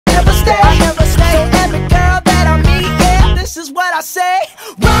I say.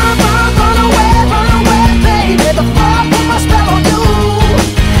 Run away, baby. The fire put my spell on you.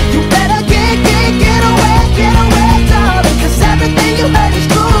 You better get away, darling. 'Cause everything you heard is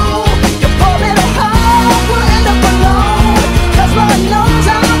true. Your poor little heart will end up alone. 'Cause Lord knows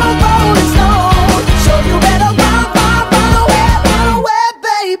I'm a rolling stone. So you better run away,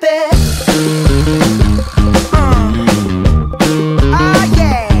 baby.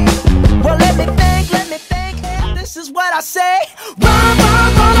 Well, let me think, yeah, this is what I say. Run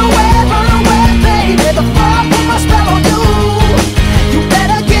away, baby. The fire put my spell on you. You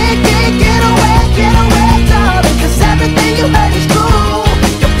better get away, darling. 'Cause everything you heard is true.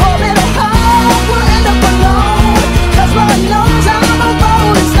 Your poor little heart will end up alone. 'Cause Lord knows I'm a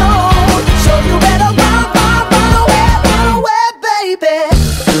rolling stone. So you better run away, baby.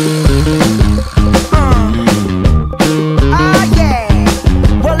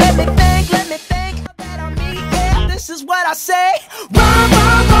 Well, let me think about me, yeah, this is what I say.